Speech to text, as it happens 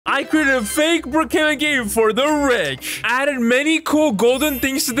I created a fake Brookhaven game for the rich. Added many cool golden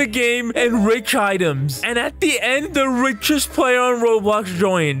things to the game and rich items. And at the end, the richest player on Roblox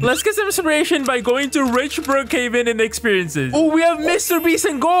joined. Let's get some inspiration by going to Rich Brookhaven and experiences. Oh, we have Mr. Beast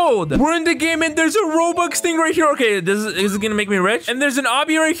and gold. We're in the game and there's a Robux thing right here. Okay, is it gonna make me rich? And there's an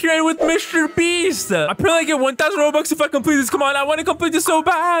obby right here with Mr. Beast. I probably get 1,000 Robux if I complete this. Come on, I want to complete this so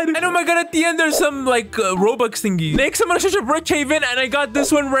bad. And oh my god, at the end there's some like Robux thingy. Next, I'm gonna search up RichHaven and I got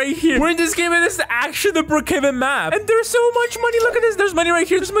this one right here. We're in this game and this is actually the Brookhaven map. And there's so much money. Look at this. There's money right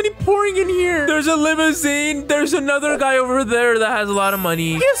here. There's money pouring in here. There's a limousine. There's another guy over there that has a lot of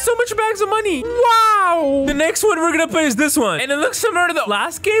money. He has so much bags of money. Wow. The next one we're gonna play is this one. And it looks similar to the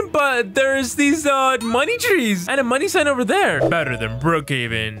last game, but there's these money trees and a money sign over there. Better than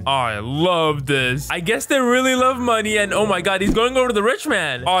Brookhaven. I love this. I guess they really love money. And oh my god, he's going over to the rich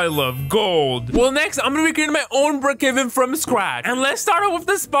man. I love gold. Well, next, I'm gonna be creating my own Brookhaven from scratch. And let's start off with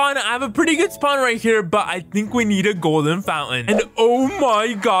the spawn. I have a pretty good spawn right here, but I think we need a golden fountain. And oh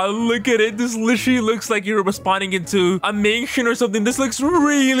my god, look at it. This literally looks like you're spawning into a mansion or something. This looks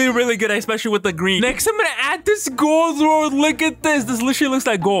really, really good, especially with the green. Next, I'm gonna add this gold road. Look at this. This literally looks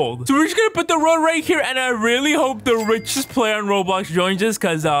like gold. So we're just gonna put the road right here, and I really hope the richest player on Roblox joins this,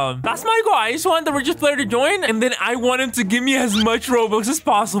 because that's my goal. I just want the richest player to join, and then I want him to give me as much Robux as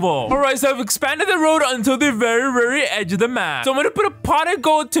possible. All right, so I've expanded the road until the very edge of the map. So I'm gonna put a pot of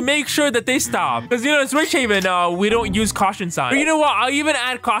gold to make sure that they stop, because you know it's RichHaven. We don't use caution signs. Or you know what? I'll even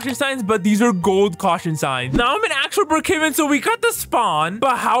add caution signs, but these are gold caution signs. Now I'm in actual Brookhaven, so we got the spawn,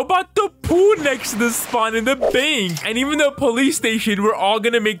 but how about the pool next to the spawn in the bank and even the police station? We're all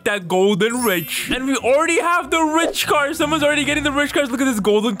gonna make that golden rich, and we already have the rich cars. Someone's already getting the rich cars. Look at this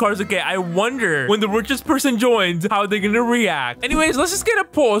golden cars. Okay, I wonder when the richest person joins how they're gonna react. Anyways, let's just get a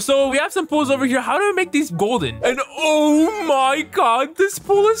pool. So we have some pools over here. How do we make these golden? And oh my god, this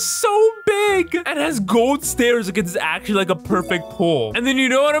pool is so big and has gold stairs. Like, it's actually like a perfect pool. And then you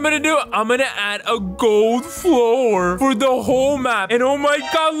know what I'm gonna do? I'm gonna add a gold floor for the whole map. And oh my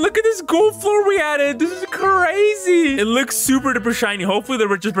god, look at this gold floor we added. This is crazy. It looks super duper shiny. Hopefully the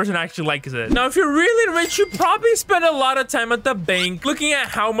richest person actually likes it. Now, if you're really rich, you probably spend a lot of time at the bank looking at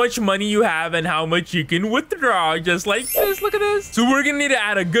how much money you have and how much you can withdraw, just like this. Look at this. So we're gonna need to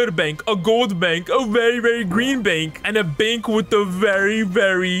add a good bank, a gold bank, a very green bank, and a bank with a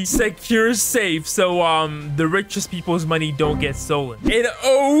very secure safe, so the richest people's money don't get stolen. And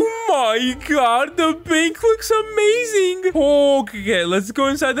oh my god, the bank looks amazing. Okay, let's go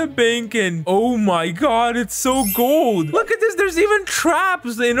inside the bank, and oh my god, it's so gold. Look at this. There's even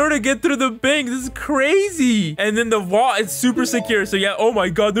traps in order to get through the bank. This is crazy. And then the wall is super secure. So yeah, oh my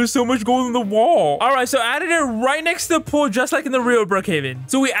god, there's so much gold in the wall. All right, so I added it right next to the pool, just like in the real Brookhaven.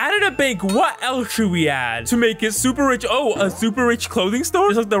 So we added a bank. What else should we add to make it super rich? Oh, a super rich clothing store,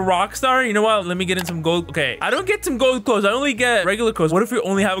 just like the Rockstar. You know what? Let me get in some gold. Okay, I don't get some gold clothes. I only get regular clothes. What if we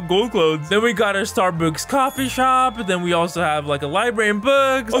only have gold clothes? Then we got our Starbucks coffee shop. Then we also have like a library and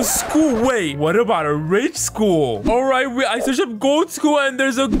books. A school. Wait, what about a rich school? All right, I searched up gold school, and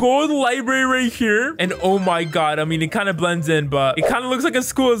there's a gold library right here. And oh my god, I mean, it kind of blends in, but it kind of looks like a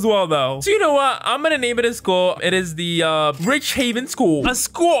school as well, though. So you know what? I'm gonna name it a school. It is the RichHaven School. A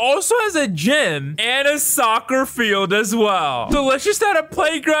school also has a gym and a soccer field as well. So let's just add a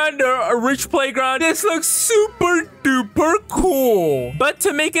playground, or a rich playground. This looks super duper cool. But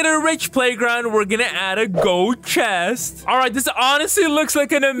to make it a rich playground, we're gonna add a gold chest. All right, this honestly looks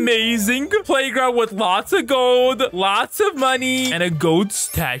like an amazing playground with lots of gold, lots of money, and a gold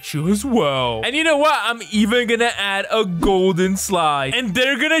statue as well. And you know what? I'm even gonna add a golden slide, and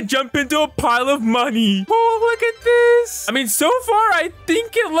they're gonna jump into a pile of money. Oh, look at this. I mean, so far, I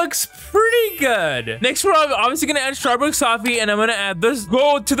think it looks pretty good. Next, we're obviously gonna add Starbucks coffee, and I'm gonna add this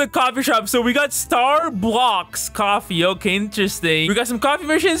gold to the coffee shop. So we got Starbucks coffee. Okay, interesting. We got some coffee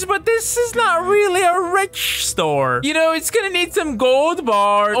machines, but this is not really a rich store. You know, it's gonna need some gold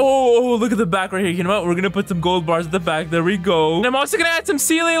bars. Oh, look at the back right here. You know what? We're gonna put some gold bars at the back. There we go. And I'm also gonna add some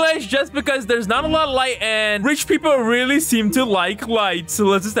ceiling lights, just because there's not a lot of light, and rich people really seem to like light. So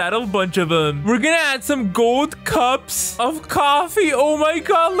let's just add a bunch of them. We're gonna add some gold cups of coffee. Oh my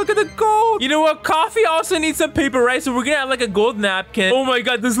god, look at the gold. You know what? Coffee also needs some paper, right? So we're gonna add like a gold napkin. Oh my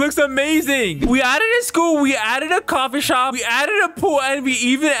god, this looks amazing. We added a school, we added a coffee shop, we added a pool, and we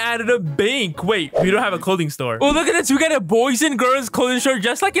even added a bank. Wait, we don't have a clothing store. Oh, look at this. We got a boys and girls clothing store,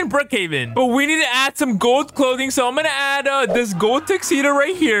 just like in Brookhaven. But we need to add some gold clothing, so I'm gonna add this gold tuxedo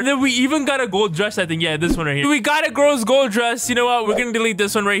right here. And then we even got a gold dress, I think. Yeah, this one right here. We got a girl's gold dress. You know what? We're gonna delete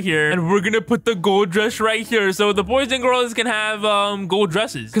this one right here, and we're gonna put the gold dress right here, so the boys and girls can have gold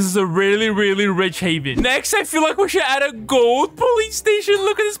dresses, because it's a really rich haven. Next, I feel like we should add a gold police police station.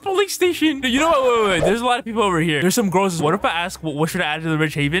 Look at this police station. You know what? Wait. There's a lot of people over here. There's some girls. What if I ask, what should I add to the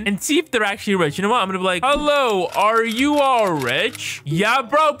RichHaven? And see if they're actually rich. You know what? I'm gonna be like, hello, are you all rich? Yeah,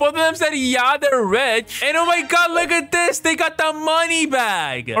 bro. Both of them said, yeah, they're rich. And oh my God, look at this. They got the money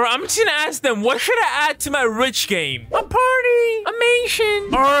bag. All right, I'm just gonna ask them, what should I add to my rich game? A party. A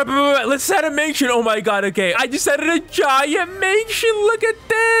mansion. All right, let's add a mansion. Oh my God, okay. I just added a giant mansion. Look at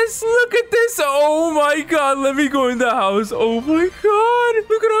this. Look at this. Oh my God, let me go in the house. Oh my God.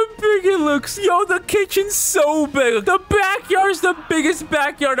 Look at how big it looks. Yo, the kitchen's so big. The backyard's the biggest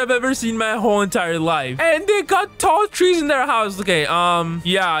backyard I've ever seen my whole entire life. And they got tall trees in their house. Okay,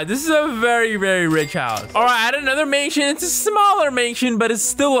 yeah, this is a very, very rich house. All right, add another mansion. It's a smaller mansion, but it's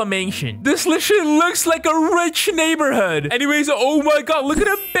still a mansion. This literally looks like a rich neighborhood. Anyways, oh my God, look at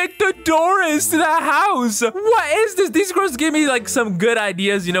how big the door is to the house. What is this? These girls gave me like some good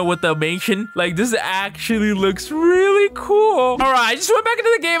ideas, you know, with the mansion. Like, this actually looks really cool. All right, I just went back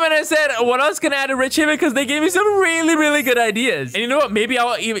into the game and I said, what else can I add to RichHaven? Because they gave me some really, really good ideas. And you know what? Maybe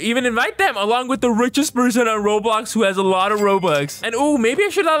I'll even invite them along with the richest person on Roblox who has a lot of Robux. And oh, maybe I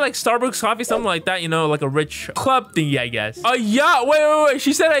should have like Starbucks coffee, something like that, you know, like a rich club thingy, I guess. A yacht. Wait.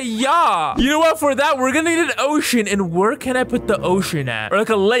 She said a yacht. You know what? For that, we're gonna need an ocean. And where can I put the ocean at? Or like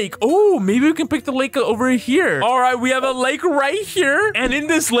a lake. Oh, maybe we can pick the lake over here. All right, we have a lake right here. And in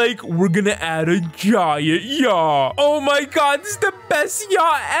this lake, we're gonna add a giant yacht. Oh my God, this is the best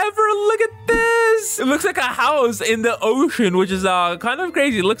yacht ever. Look at this. It looks like a house in the ocean, which is kind of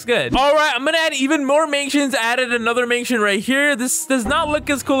crazy. It looks good. All right, I'm gonna add even more mansions. Added another mansion right here. This does not look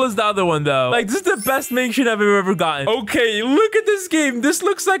as cool as the other one though. Like, this is the best mansion I've ever gotten. Okay, look at this game. This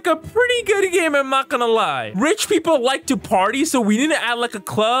looks like a pretty good game, I'm not gonna lie. Rich people like to party, so we need to add like a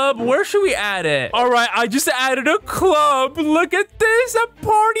club. Where should we add it? All right, I just added a club. Look at this, a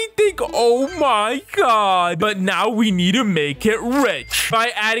party thing. Oh my God. But now we need to make it rich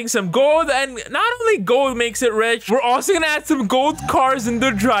by adding some gold. And not only gold makes it rich, we're also gonna add some gold cars in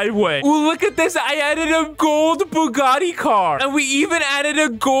the driveway. Ooh, look at this. I added a gold Bugatti car. And we even added a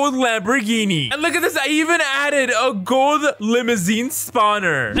gold Lamborghini. And look at this. I even added a gold limousine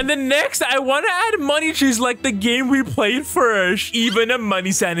spawner. And then next, I want to add money trees like the game we played first. Even a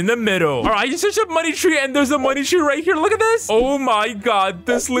money sign in the middle. All right, I just searched up money tree and there's a money tree right here. Look at this. Oh my God,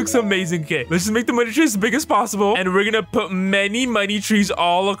 this looks amazing. Okay, let's just make the money tree as big as possible. And we're gonna put many money trees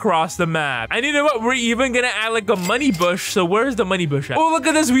all across the map. And you know what? We're even gonna add like a money bush. So where's the money bush at? Oh, look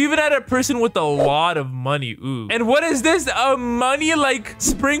at this. We even had a person with a lot of money. Ooh. And what is this? A money like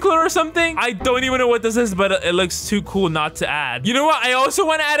sprinkler or something? I don't even know what this is, but it looks too cool not to add. You know what? I also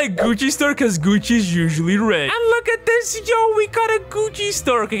want to add a Gucci store because Gucci's usually rich. And look at this. Yo, we got a Gucci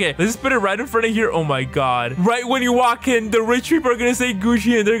store. Okay, let's put it right in front of here. Oh my God. Right when you walk in, the rich people are going to say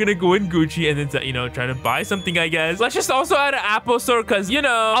Gucci and they're going to go in Gucci and then, you know, try to buy something, I guess. Let's just also add an Apple store because, you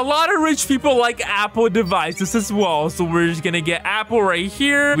know, a lot of rich people like Apple devices as well. So we're just going to get Apple right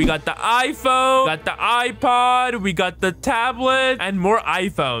here. We got the iPhone, got the iPod, we got the tablet, and more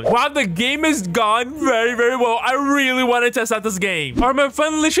iPhones. Wow, the game has gone very, very well. I really want to test out this game. All right, my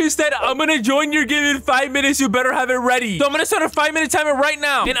friend literally said, I'm going to join your game in 5 minutes. You better have it ready. So I'm going to start a 5-minute timer right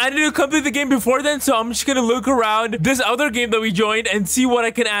now. And I need to complete the game before then. So I'm just going to look around this other game that we joined and see what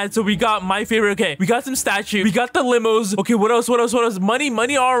I can add. So we got my favorite. Okay, we got some statues. We got the limos. Okay, what else?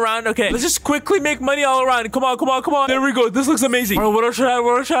 Money all around. Okay, let's just quickly make money all around. Come on. There we go. This looks amazing. All right, what else should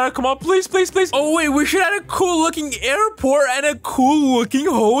I add? Come on, please. Oh, wait, we should add a cool looking airport and a cool looking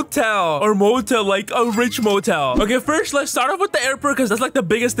hotel or motel, like a rich motel. Okay, first, let's start off with the airport because that's like the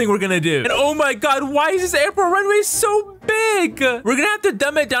biggest thing we're gonna do. And oh my God, why is this airport runway so big? We're gonna have to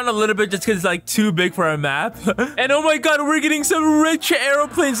dumb it down a little bit just because it's like too big for our map. And oh my God, we're getting some rich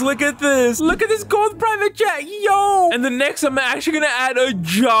airplanes. Look at this. Look at this gold private jet. Yo. And the next, I'm actually gonna add a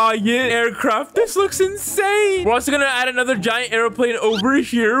giant aircraft. This looks insane. We're also gonna add another giant airplane over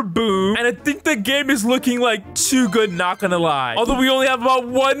here. Boom. And I think the game is looking like too good, not gonna lie. Although we only have about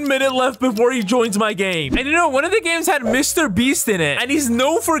 1 minute left before he joins my game. And you know, one of the games had Mr. Beast in it. And he's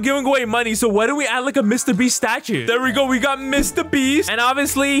known for giving away money. So why don't we add like a Mr. Beast statue? There we go. We got Mr. Beast. And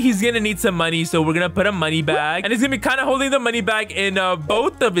obviously, he's gonna need some money. So we're gonna put a money bag. And he's gonna be kind of holding the money bag in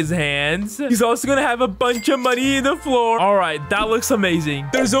both of his hands. He's also gonna have a bunch of money in the floor. All right, that looks amazing.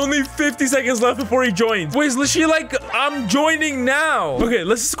 there's only 50 seconds left before he joins. Wait, is literally like, I'm joining now. Okay,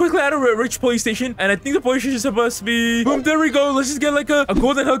 let's just quickly add a rich police station. And I think the police station is supposed to be... Boom, there we go. Let's just get like a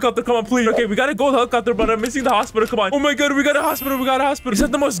golden helicopter. Come on, please. Okay, we got a gold helicopter, but I'm missing the hospital. Come on. Oh my God, we got a hospital. We got a hospital. It's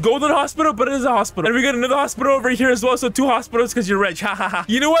not the most golden hospital, but it is a hospital. And we got another hospital over here as well. So 2 hospitals because you're rich. Ha ha ha.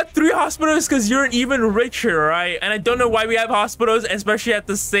 You know what? 3 hospitals because you're even richer, right? And I don't know why we have hospitals, especially at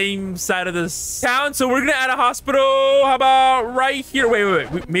the same side of this town. So we're gonna add a hospital. How about right here? Wait.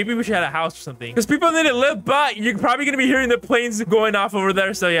 Maybe we should add a house or something because people need to live, but you're probably gonna be hearing the planes going off over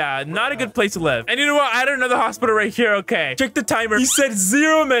there. So yeah, not a good place to live. And you know what? I added another hospital right here. Okay, check the timer. He said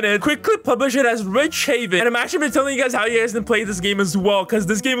 0 minutes. Quickly publish it as RichHaven. And I'm actually been telling you guys how you guys can play this game as well because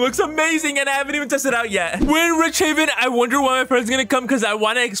this game looks amazing and I haven't even tested it out yet. We're in RichHaven. I wonder why my friend's gonna come because I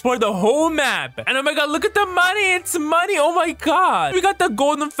want to explore the whole map. And oh my God, look at the money. It's money. Oh my God. We got the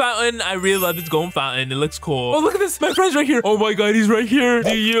golden fountain. I really love this golden fountain. It looks cool. Oh, look at this. My friend's right here. Oh my God, he's right here.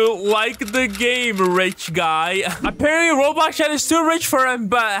 Do you like the game, rich guy? Apparently, Roblox chat is too rich for him,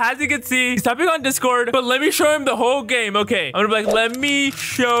 but as you can see, he's typing on Discord. But let me show him the whole game. Okay, I'm gonna be like, let me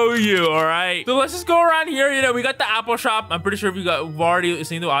show you. All right. So let's just go around here. You know, we got the Apple shop. I'm pretty sure we've already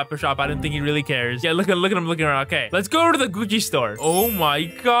seen the Apple shop. I don't think he really cares. Yeah, look at him looking around. Okay, let's go over to the Gucci store. Oh my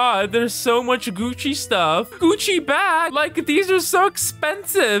God, there's so much Gucci stuff. Gucci bag. Like, these are so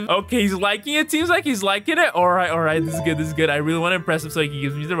expensive. Okay, he's liking it. Seems like he's liking it. All right. This is good. I really want to impress him so he can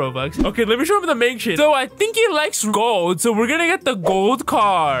give me the Robux. Okay, let me show him the mansion. So I think he likes gold. So we're gonna get the gold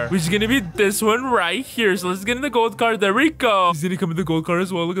car, which is gonna be this one right here. So let's get in the gold car. There we go. He's gonna come in the gold car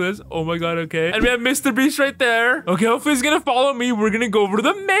as well. Look at this. Oh my God. Okay. And we have Mr. Beast right there. Okay, hopefully he's gonna follow me. We're gonna go over to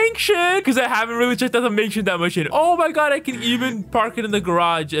the mansion because I haven't really checked out the mansion that much yet. Oh my God, I can even park it in the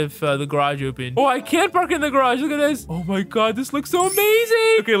garage if the garage opened. Oh, I can't park it in the garage. Look at this. Oh my God, this looks so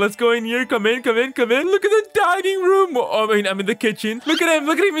amazing. Okay, let's go in here. Come in. Look at the dining room. Oh, I'm in the kitchen. Look at him.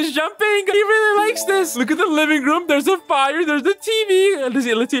 He's jumping. He really likes this. Look at the living room. There's a fire. There's the TV.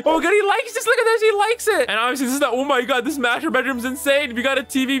 Let's see. Oh my God, he likes this. Look at this. He likes it. And obviously, this is the, oh my God, this master bedroom's insane. We got a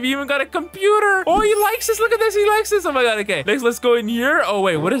TV. We even got a computer. Oh, he likes this. Look at this. He likes this. Oh my God. Okay. Next, let's go in here. Oh,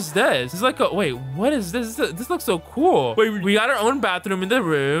 wait. What is this? It's like a, wait, what is this? This looks so cool. Wait, we got our own bathroom in the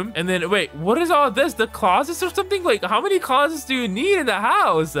room. And then, wait, what is all this? The closets or something? Like, how many closets do you need in the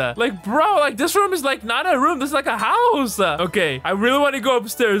house? Like, bro, like, this room is like not a room. This is like a house. Okay. I really want to go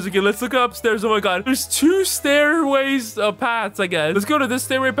upstairs. Okay, let's look upstairs. Oh my God. There's 2 stairways paths, I guess. Let's go to this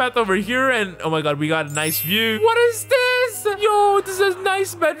stairway path over here. And oh my God, we got a nice view. What is this? Yo, this is a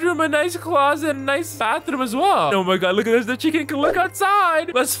nice bedroom, a nice closet, a nice bathroom as well. Oh my God, look at this. The chicken can look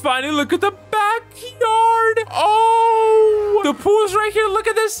outside. Let's finally look at the backyard. Oh, the pool's right here. Look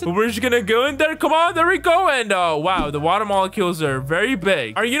at this. We're just gonna go in there. Come on, there we go. And wow, the water molecules are very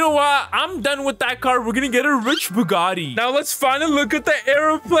big. All right, you know what? I'm done with that car. We're gonna get a rich Bugatti. Now let's finally look at the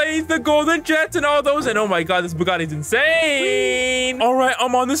airplanes, the golden jets, and all those. And oh my God, this Bugatti's insane. All right,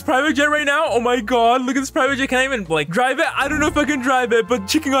 I'm on this private jet right now. Oh my God, look at this private jet. Can I even like drive it? I don't know if I can drive it, but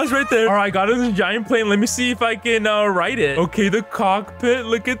chicken guy's right there. All right, got this giant plane. Let me see if I can ride it. Okay, the cockpit.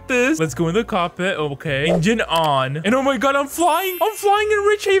 Look at this. Let's go in the cockpit. Okay, engine on. And oh my God, I'm flying. I'm flying in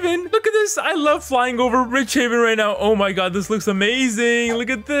RichHaven. Look at this. I love flying over RichHaven right now. Oh my God, this looks amazing. Look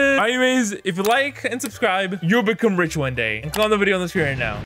at this. Anyways, if you like and subscribe, you'll become rich one day. And click on the video on the screen right now.